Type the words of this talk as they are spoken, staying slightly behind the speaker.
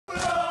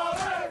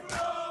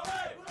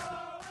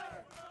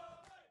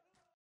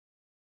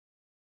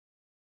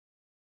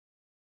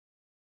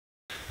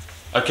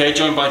Okay,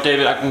 joined by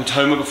David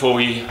Agbontohoma before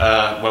we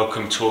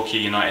welcome Torquay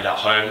United at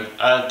home.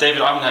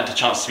 David, I haven't had the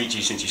chance to speak to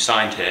you since you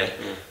signed here.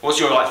 What's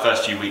your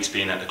first few weeks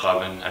being at the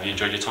club, and have you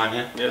enjoyed your time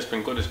here? Yeah, it's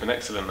been good. It's been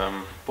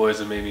excellent. Boys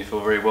have made me feel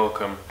very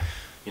welcome.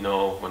 You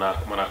know, when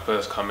I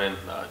first come in,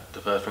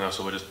 the first thing I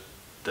saw was just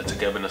the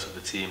togetherness of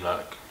the team.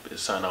 Like,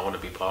 it's something I want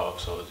to be part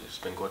of. So it's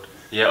been good.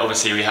 Yeah,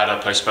 obviously we had a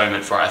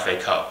postponement for our FA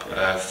Cup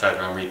third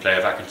round replay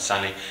of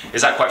Agbontohoma.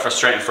 Is that quite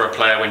frustrating for a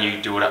player when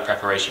you do all that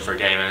preparation for a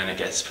game and then it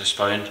gets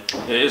postponed?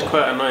 Yeah, it is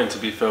quite annoying, to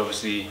be fair.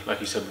 Obviously, like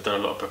you said, we've done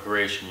a lot of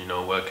preparation, you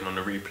know, working on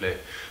the replay.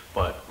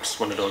 But it's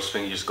one of those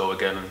things, you just go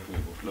again and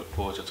we look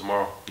forward to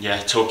tomorrow.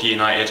 Yeah, Torquay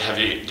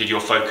United, did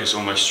your focus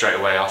almost straight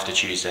away after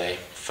Tuesday?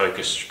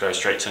 Focus go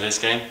straight to this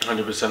game?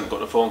 100%. Got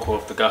the phone call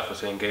off the gaffer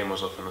saying game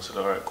was off, and I said,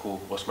 alright, cool,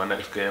 what's my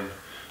next game?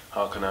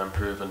 How can I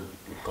improve, and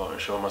go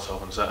and show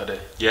myself on Saturday.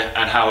 Yeah,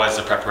 and how has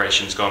the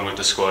preparations gone with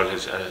the squad?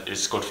 Is the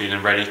squad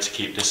feeling ready to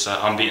keep this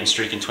unbeaten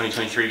streak in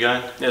 2023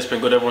 going? Yeah, it's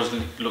been good.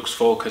 Everyone looks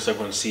focused,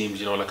 everyone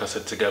seems, you know, like I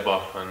said, together,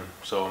 and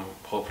so I'm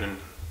hoping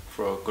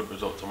for a good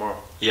result tomorrow.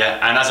 Yeah,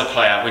 and as a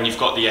player, when you've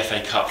got the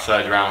FA Cup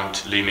third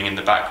round looming in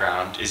the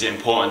background, is it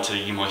important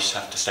you must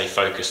have to stay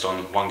focused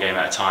on one game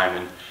at a time,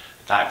 and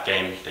that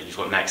game that you've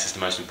got next is the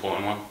most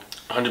important one?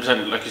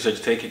 100%, like you said,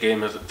 you take a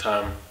game at a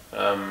time.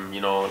 You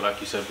know,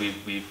 like you said,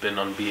 we've been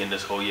unbeaten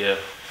this whole year,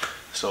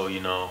 so, you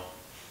know,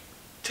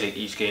 take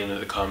each game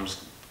that it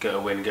comes, get a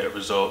win, get a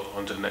result,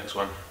 on to the next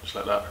one, just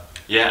like that.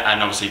 Yeah,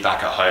 and obviously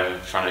back at home in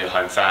front of your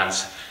home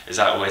fans, is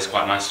that always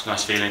quite a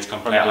nice feeling to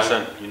come play at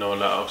home? 100%, you know,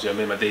 like obviously I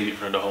made my debut in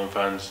front of the home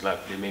fans,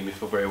 like they made me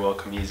feel very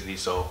welcome easily,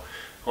 so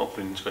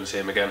hopefully it's going to see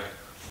them again.